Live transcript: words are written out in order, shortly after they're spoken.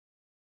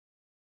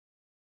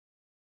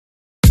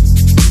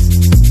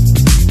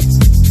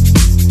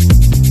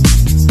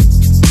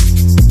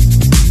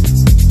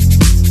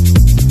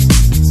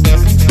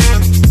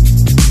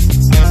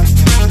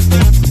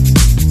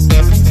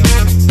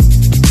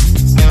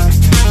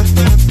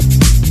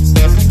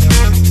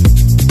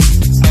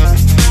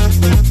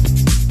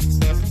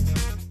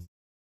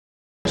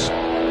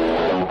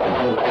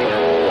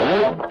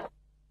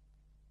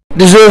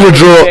deserve the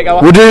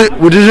draw.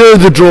 We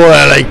deserve the draw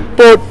there, like.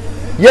 But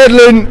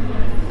Yedlin,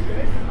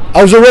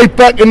 I was a right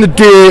back in the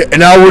day,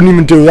 and I wouldn't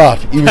even do that.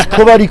 He was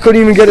covered. He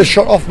couldn't even get a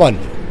shot off, man.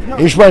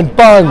 He just went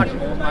bang,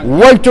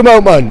 wiped him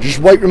out, man. Just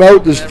wiped him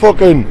out.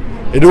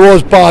 It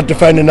was bad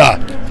defending that.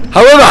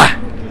 However,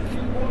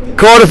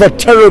 Cardiff are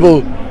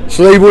terrible,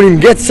 so they won't even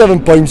get 7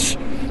 points.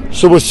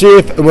 So we're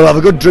safe, and we'll have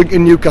a good drink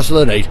in Newcastle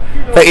tonight.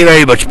 Thank you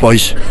very much,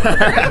 boys.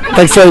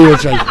 Thanks very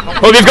much.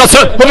 Hope you've got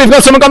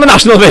someone on the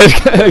national bid.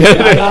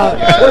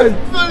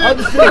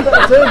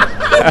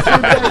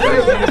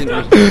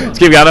 Let's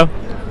keep going.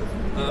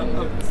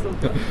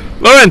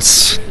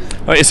 Laurence,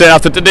 what are you saying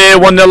after today?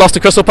 1-0 loss to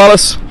Crystal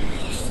Palace.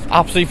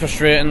 Absolutely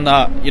frustrating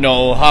that,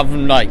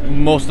 having like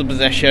most of the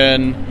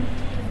possession,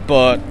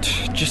 but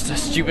just a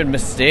stupid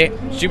mistake,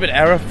 stupid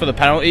error for the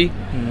penalty.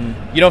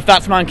 If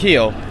that's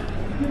Mankiel,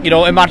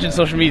 imagine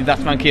social media,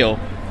 that's Mankiel.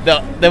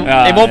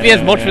 It won't be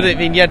as much with it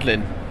being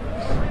Yedlin.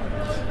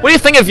 What do you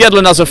think of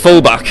Yedlin as a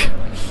fullback?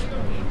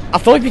 I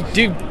think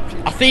he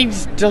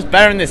does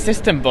better in this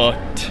system,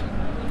 but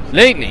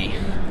lately,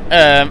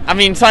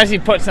 sometimes he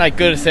puts like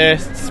good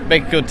assists,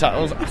 make good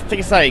tackles. I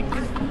think it's like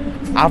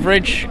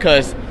average,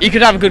 because he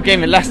could have a good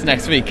game in Leicester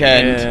next week,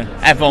 and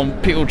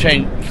people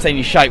saying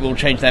he's shite will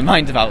change their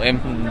minds about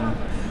him.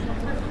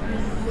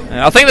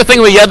 I think the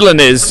thing with Yedlin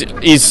is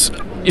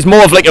he's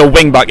more of like a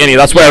wing back, isn't he?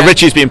 That's where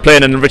Richie's been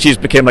playing, and Richie's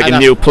became like a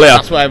new player.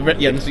 That's where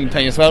Yedlin's been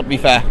playing as well, to be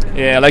fair.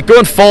 Yeah, like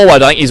going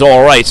forward, I think he's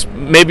alright.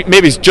 Maybe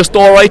he's just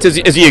alright.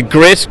 Is he a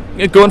great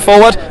going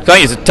forward? I think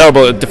he's a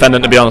terrible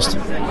defendant, to be honest.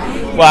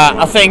 Well,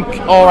 I think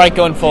alright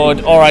going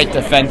forward, alright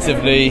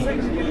defensively,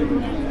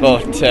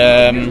 but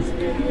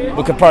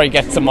we could probably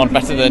get someone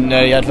better than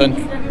Yedlin.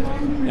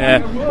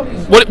 Yeah.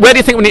 Where do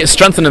you think we need to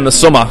strengthen in the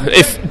summer?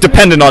 If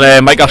depending on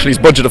Mike Ashley's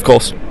budget, of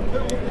course.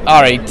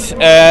 Alright.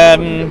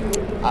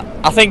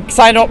 I think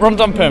sign up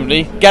Rondon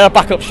permanently, get a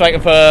backup striker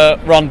for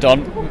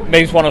Rondon,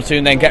 maybe 1 or 2,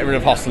 and then get rid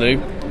of Hosselu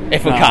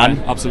if we can.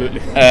 Absolutely.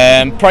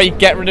 Probably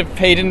get rid of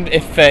Hayden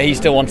if he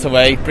still wants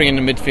away. Bring in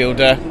a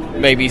midfielder.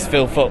 Maybe he's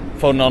Phil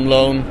Foden on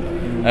loan.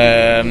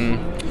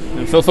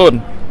 Phil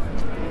Foden.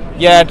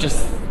 Yeah,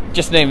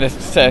 just name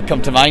this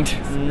come to mind.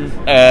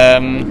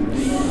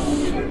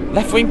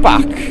 Left wing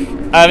back.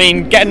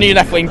 Get a new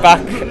left wing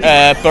back.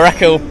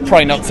 Barreca will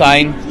probably not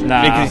sign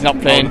because he's not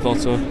playing. I thought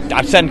so.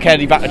 I'd send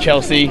Kennedy back to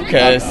Chelsea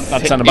because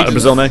I'd send him back to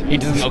Brazil, mate. He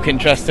doesn't look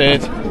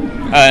interested.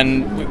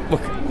 And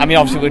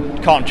obviously we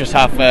can't just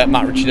have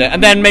Matt Ritchie there.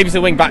 And then maybe it's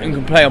a wing back who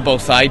can play on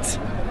both sides.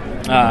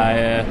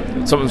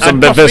 Yeah. Some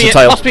bit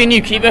versatile. Must be a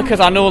new keeper, because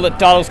I know that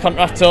Darlow's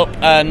contract's up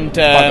and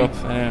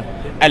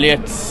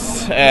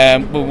Elliott's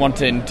we're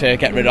wanting to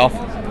get rid of.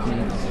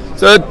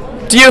 So,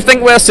 do you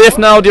think we're safe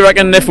now? Do you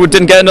reckon if we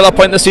didn't get another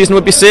point in the season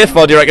we'd be safe,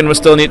 or do you reckon we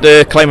still need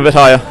to climb a bit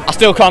higher? I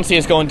still can't see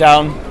us going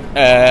down.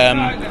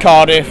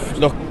 Cardiff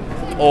look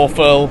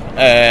awful.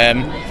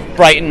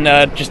 Brighton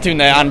just doing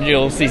their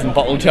annual season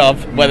bottle job,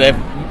 where they're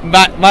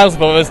miles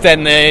above us,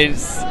 then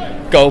there's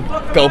go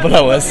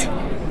below us.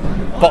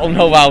 Bottom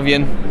Hove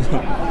Albion.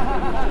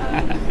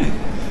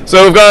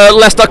 So we've got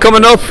Leicester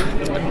coming up.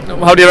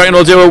 How do you reckon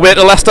we'll do away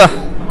to Leicester?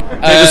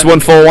 Just won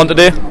 4-1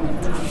 today.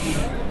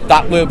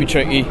 That will be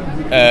tricky.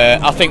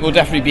 I think we'll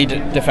definitely be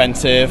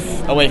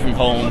defensive away from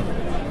home.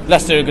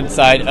 Leicester are a good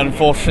side.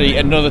 Unfortunately,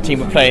 another team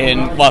we're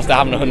playing whilst they're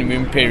having a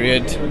honeymoon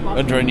period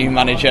under a new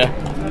manager.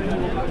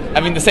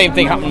 The same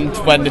thing happened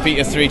when they beat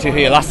us 3-2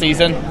 here last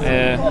season.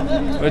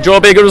 Would draw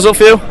be a good result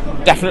for you?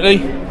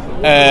 Definitely.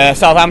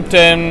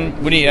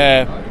 Southampton, we need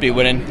to be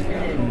winning.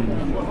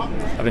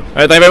 Alright,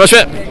 thank you very much for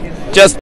it. Cheers.